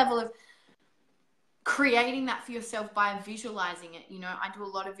also a level of creating that for yourself by visualizing it. You know, I do a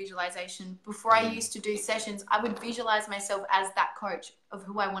lot of visualization. Before I used to do sessions, I would visualize myself as that coach of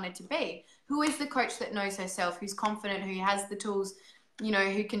who I wanted to be. Who is the coach that knows herself, who's confident, who has the tools, you know,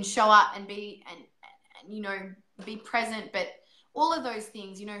 who can show up and be, and you know, be present. But all of those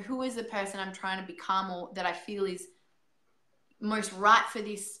things, you know, who is the person I'm trying to become, or that I feel is most right for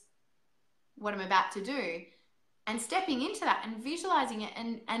this, what I'm about to do, and stepping into that and visualizing it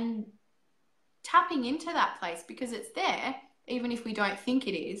and tapping into that place, because it's there. Even if we don't think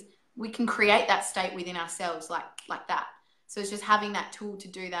it is, we can create that state within ourselves like that. So it's just having that tool to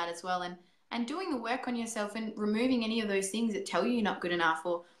do that as well, and doing the work on yourself and removing any of those things that tell you you're not good enough,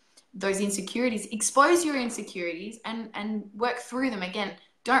 or those insecurities. Expose your insecurities and work through them. Again,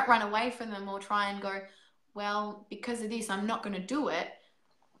 don't run away from them or try and go, well, because of this, I'm not going to do it.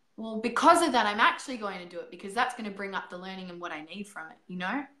 Well, because of that, I'm actually going to do it, because that's going to bring up the learning and what I need from it, you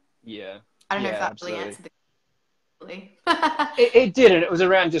know? Yeah. I don't know if that absolutely. really answered the It did, and it was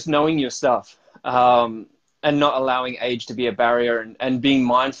around just knowing your stuff, and not allowing age to be a barrier, and being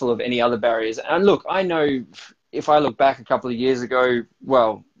mindful of any other barriers. And look, I know if I look back a couple of years ago,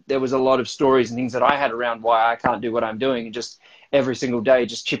 well, there was a lot of stories and things that I had around why I can't do what I'm doing, and just every single day,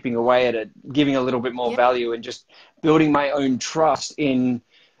 just chipping away at it, giving a little bit more value, and just building my own trust in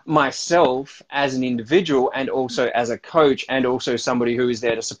myself as an individual, and also as a coach, and also somebody who is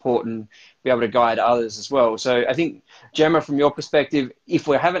there to support and be able to guide others as well. So I think, Gemma, from your perspective, if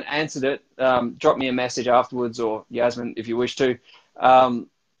we haven't answered it, drop me a message afterwards, or Yasmin, if you wish to.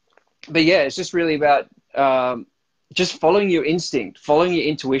 But yeah, it's just really about just following your instinct, following your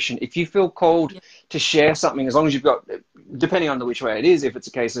intuition. If you feel called to share something, as long as you've got, depending on which way it is, if it's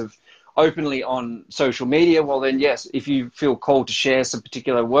a case of openly on social media, well then yes, if you feel called to share some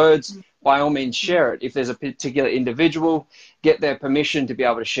particular words, by all means share it. If there's a particular individual, get their permission to be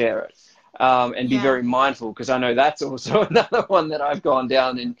able to share it, and be very mindful, because I know that's also another one that I've gone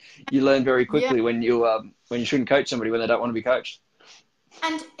down, and you learn very quickly when you shouldn't coach somebody when they don't want to be coached.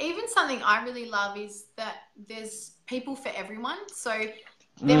 And even something I really love is that there's people for everyone. So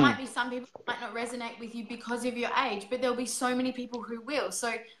there might be some people who might not resonate with you because of your age, but there'll be so many people who will.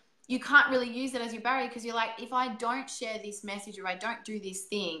 So you can't really use it as your barrier, because you're like, if I don't share this message, or I don't do this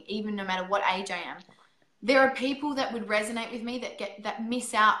thing, even no matter what age I am, there are people that would resonate with me that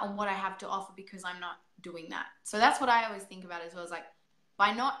miss out on what I have to offer because I'm not doing that. So that's what I always think about as well, is like,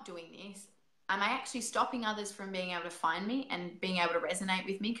 by not doing this, am I actually stopping others from being able to find me and being able to resonate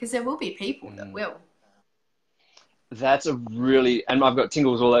with me? Because there will be people that will. That's a really, and I've got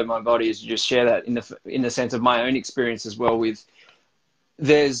tingles all over my body as you just share that, in the sense of my own experience as well. With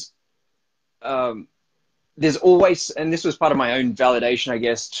there's always, and this was part of my own validation, I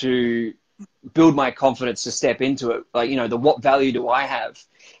guess, to build my confidence to step into it. Like, you know, what value do I have?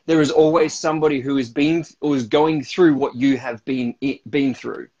 There is always somebody who is going through what you have been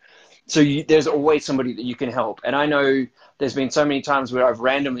through. So there's always somebody that you can help. And I know there's been so many times where I've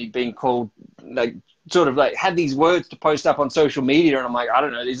randomly been called, like, sort of like had these words to post up on social media, and I'm like, I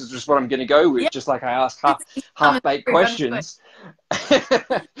don't know, this is just what I'm going to go with. Just like I ask half-baked questions.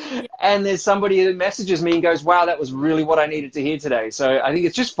 And there's somebody that messages me and goes, wow, that was really what I needed to hear today. So I think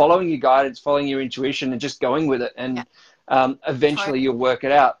it's just following your guidance, following your intuition, and just going with it. And eventually you'll work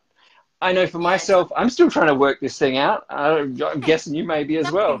it out. I know for myself, I'm still trying to work this thing out. I'm guessing you may be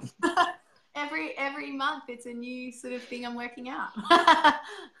as well. Every month, it's a new sort of thing I'm working out.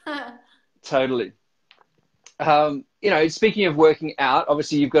 Totally. You know, speaking of working out,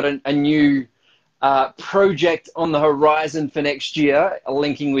 obviously you've got a new project on the horizon for next year,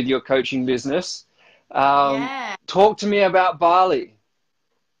 linking with your coaching business. Talk to me about Bali.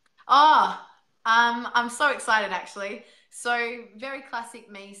 I'm so excited, actually. So very classic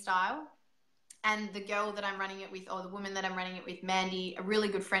me style. And the girl that I'm running it with, or the woman that I'm running it with, Mandy, a really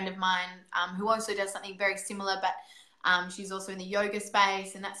good friend of mine, who also does something very similar, but she's also in the yoga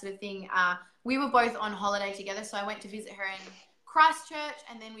space and that sort of thing. We were both on holiday together, so I went to visit her in Christchurch,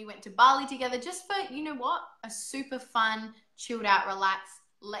 and then we went to Bali together, just for, you know what, a super fun, chilled out, relaxed,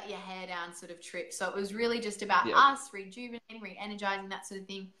 let your hair down sort of trip. So it was really just about us rejuvenating, re-energizing, that sort of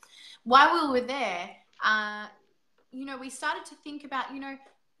thing. While we were there, you know, we started to think about, you know,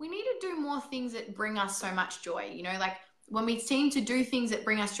 we need to do more things that bring us so much joy. You know, like when we seem to do things that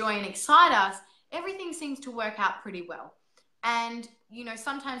bring us joy and excite us, everything seems to work out pretty well. And, you know,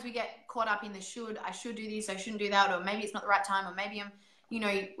 sometimes we get caught up in the I should do this, I shouldn't do that, or maybe it's not the right time, or maybe I'm, you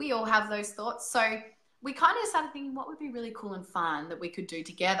know, we all have those thoughts. So we kind of started thinking what would be really cool and fun that we could do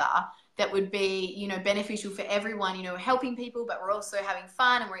together that would be, you know, beneficial for everyone. You know, we're helping people, but we're also having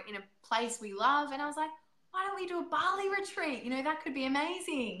fun and we're in a place we love. And I was like, why don't we do a Bali retreat? You know, that could be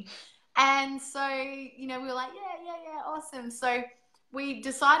amazing. And so, you know, we were like, yeah, awesome. So we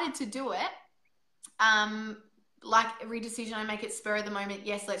decided to do it. Like every decision I make at spur of the moment,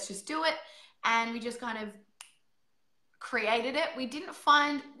 yes, let's just do it. And we just kind of created it. We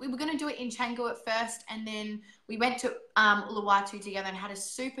were going to do it in Canggu at first, and then we went to Uluwatu together and had a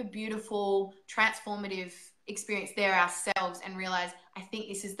super beautiful, transformative experience there ourselves and realized, I think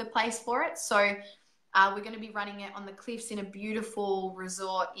this is the place for it. So we're going to be running it on the cliffs in a beautiful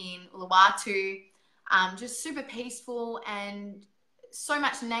resort in Uluwatu, just super peaceful and so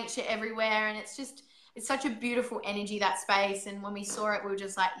much nature everywhere. And it's such a beautiful energy, that space. And when we saw it, we were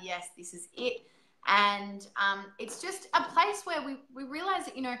just like, yes, this is it. And it's just a place where we realized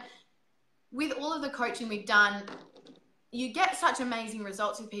that, you know, with all of the coaching we've done, you get such amazing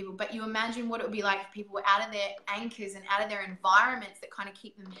results with people, but you imagine what it would be like if people were out of their anchors and out of their environments that kind of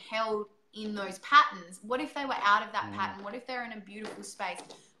keep them held in those patterns. What if they were out of that pattern? What if they're in a beautiful space?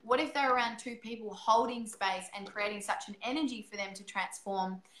 What if they're around two people holding space and creating such an energy for them to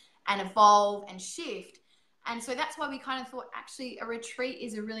transform and evolve and shift? And so that's why we kind of thought, actually, a retreat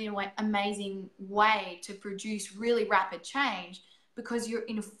is a really amazing way to produce really rapid change, because you're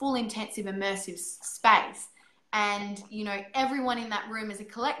in a full, intensive, immersive space. And, you know, everyone in that room as a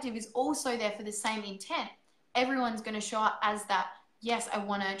collective is also there for the same intent. Everyone's going to show up as that, yes, I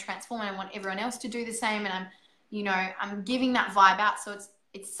want to transform and I want everyone else to do the same. And I'm giving that vibe out. So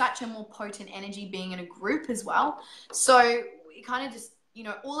it's such a more potent energy being in a group as well. So we kind of just, you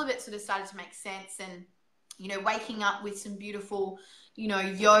know, all of it sort of started to make sense. And, you know, waking up with some beautiful, you know,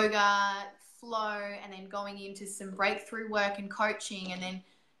 yoga flow, and then going into some breakthrough work and coaching, and then,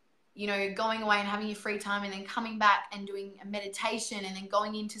 you know, going away and having your free time, and then coming back and doing a meditation, and then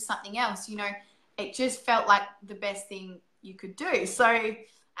going into something else. You know, it just felt like the best thing you could do. So, and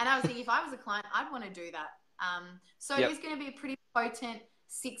I was thinking, if I was a client, I'd want to do that. So It is going to be a pretty potent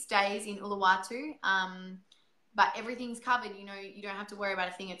 6 days in Uluwatu. But everything's covered. You know, you don't have to worry about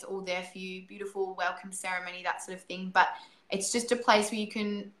a thing. It's all there for you. Beautiful welcome ceremony, that sort of thing. But it's just a place where you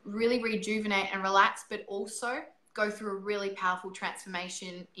can really rejuvenate and relax, but also go through a really powerful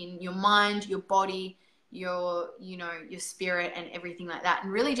transformation in your mind, your body, your spirit, and everything like that.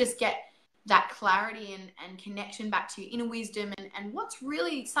 And really just get that clarity and connection back to your inner wisdom, and what's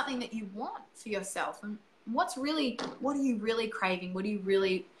really something that you want for yourself, and what are you really craving? What are you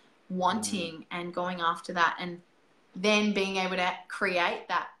really wanting, and going after that, and then being able to create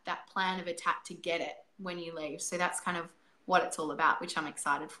that plan of attack to get it when you leave. So that's kind of what it's all about, which I'm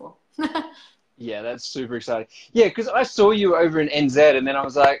excited for. Yeah, that's super exciting. Yeah, because I saw you over in NZ, and then I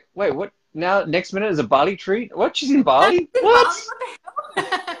was like, wait, what? Now, next minute is a Bali treat? What? She's in Bali? What? Bali? What the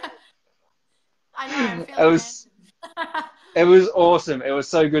hell? I know, I'm feeling it was awesome. It was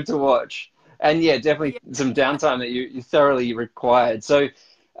so good to watch. And yeah, definitely some downtime that you thoroughly required. So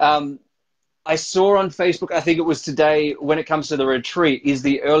I saw on Facebook, I think it was today, when it comes to the retreat, is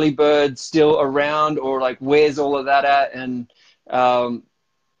the early bird still around, or like where's all of that at? And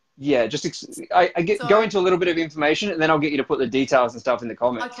yeah, go into a little bit of information, and then I'll get you to put the details and stuff in the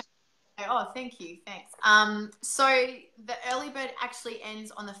comments. Okay. Oh, thank you. Thanks. So the early bird actually ends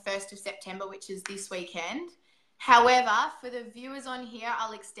on the 1st of September, which is this weekend. However, for the viewers on here,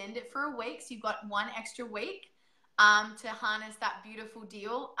 I'll extend it for a week. So you've got one extra week to harness that beautiful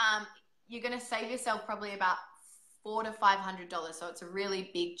deal. You're going to save yourself probably about $400 to $500. So it's a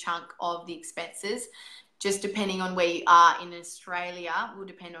really big chunk of the expenses, just depending on where you are in Australia. Will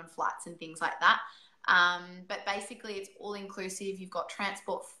depend on flights and things like that. But basically it's all inclusive. You've got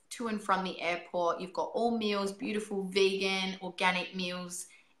transport to and from the airport. You've got all meals, beautiful vegan, organic meals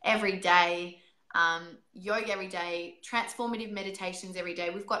every day. Yoga every day, transformative meditations every day.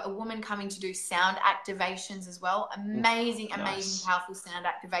 We've got a woman coming to do sound activations as well. Amazing, powerful sound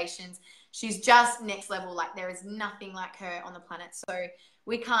activations. She's just next level. Like, there is nothing like her on the planet. So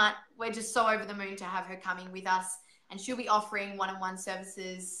we're just so over the moon to have her coming with us, and she'll be offering one-on-one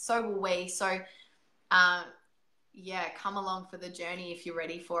services. So will we. So, yeah, come along for the journey if you're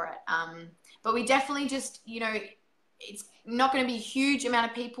ready for it. But we definitely just, you know, it's not going to be a huge amount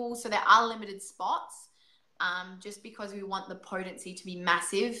of people, so there are limited spots, just because we want the potency to be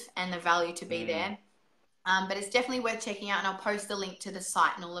massive and the value to be there. But it's definitely worth checking out, and I'll post the link to the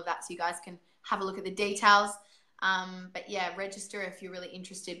site and all of that so you guys can have a look at the details. But yeah, register if you're really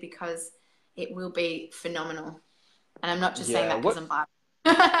interested because it will be phenomenal. And I'm not just saying Yeah. that because What?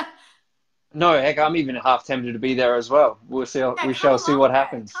 I'm biased. No, heck, I'm even half tempted to be there as well. We'll see. Yeah, We come shall see along, what Brad.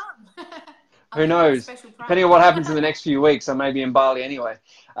 happens. Come. I'll Who give you a knows? special price. Depending on what happens in the next few weeks, I may be in Bali anyway.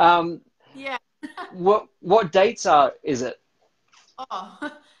 Um, Yeah. what dates is it?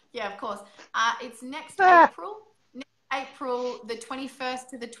 Oh, yeah, of course. It's next Ah, April. Next April, the 21st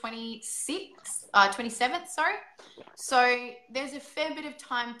to the 26th, 27th, sorry. So there's a fair bit of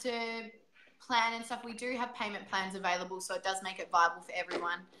time to plan and stuff. We do have payment plans available, so it does make it viable for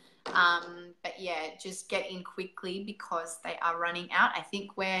everyone. But yeah, just get in quickly because they are running out. I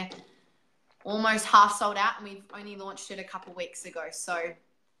think we're almost half sold out, and we've only launched it a couple weeks ago. So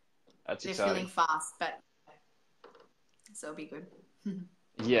that's they're exciting. feeling fast, but so it'll be good.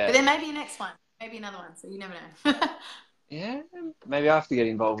 Yeah. But there may be a next one, maybe another one, so you never know. Yeah, maybe I have to get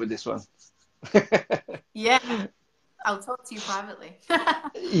involved with this one. Yeah, I'll talk to you privately.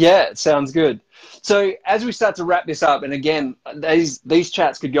 Yeah, sounds good. So as we start to wrap this up, and again, these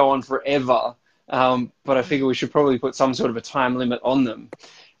chats could go on forever, but I figure we should probably put some sort of a time limit on them.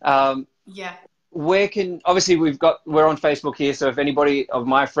 Yeah. Where can obviously we're on Facebook here, so if anybody of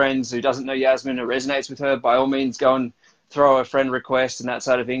my friends who doesn't know Yasmin or resonates with her, by all means go and throw a friend request and that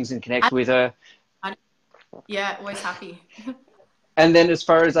side of things and connect with her. Yeah, always happy. And then as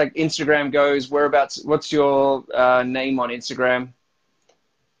far as like Instagram goes, what's your name on Instagram?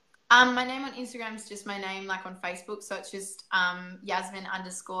 My name on Instagram is just my name, like on Facebook. So it's just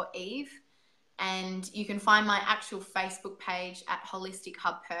Yasmin_Eve. And you can find my actual Facebook page at Holistic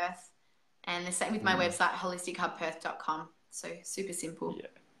Hub Perth. And the same with my website, holistichubperth.com. So super simple. Yeah.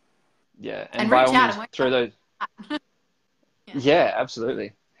 Yeah. And by reach all out means, and throw those. Yeah. Yeah,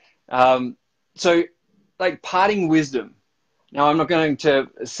 absolutely. So like parting wisdom. Now, I'm not going to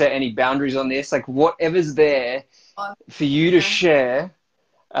set any boundaries on this. Like whatever's there for you to Yeah. share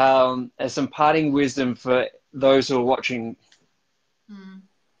as some parting wisdom for those who are watching.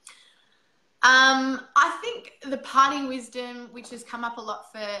 I think the parting wisdom, which has come up a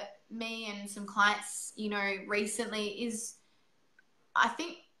lot for me and some clients, recently is, I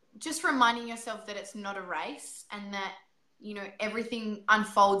think, just reminding yourself that it's not a race and that, everything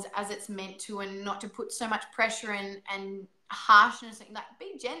unfolds as it's meant to, and not to put so much pressure and harshness. Like,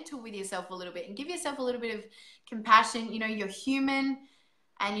 be gentle with yourself a little bit and give yourself a little bit of compassion. You're human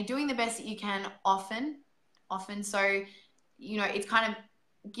and you're doing the best that you can often. So, it's kind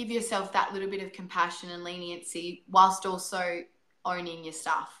of give yourself that little bit of compassion and leniency whilst also owning your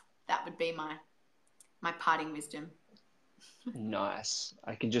stuff. That would be my parting wisdom. Nice.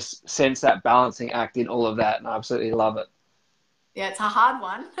 I can just sense that balancing act in all of that, and I absolutely love it. Yeah, it's a hard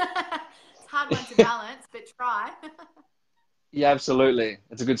one. It's a hard one to balance, but try. Yeah, absolutely.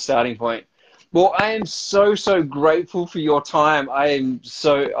 It's a good starting point. Well, I am so, so grateful for your time. I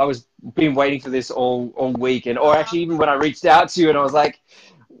was been waiting for this all week, or actually even when I reached out to you and I was like,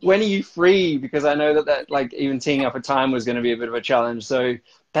 when are you free? Because I know that like even teeing up a time was going to be a bit of a challenge. So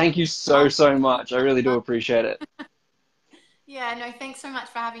thank you so, so much. I really do appreciate it. Yeah, no, thanks so much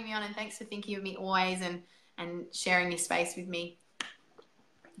for having me on, and thanks for thinking of me always and sharing your space with me.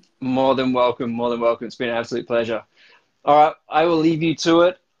 More than welcome. More than welcome. It's been an absolute pleasure. All right. I will leave you to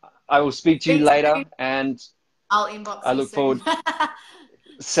it. I will speak to you Speak later, soon. and I'll inbox I you look soon. forward.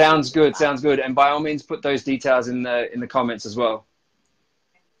 Sounds good. Sounds good. And by all means, put those details in the comments as well.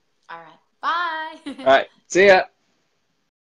 All right. Bye. All right. See ya.